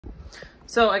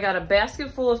So I got a basket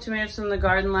full of tomatoes from the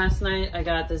garden last night. I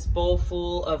got this bowl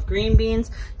full of green beans.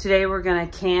 Today we're gonna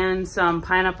can some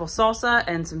pineapple salsa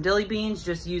and some dilly beans,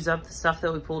 just use up the stuff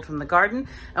that we pulled from the garden.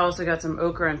 I also got some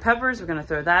okra and peppers. We're gonna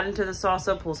throw that into the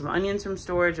salsa, pull some onions from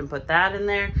storage and put that in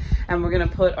there. And we're gonna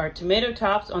put our tomato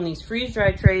tops on these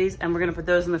freeze-dried trays, and we're gonna put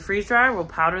those in the freeze dryer. We'll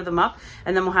powder them up,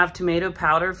 and then we'll have tomato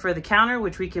powder for the counter,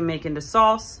 which we can make into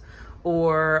sauce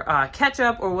or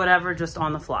ketchup or whatever, just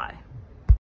on the fly.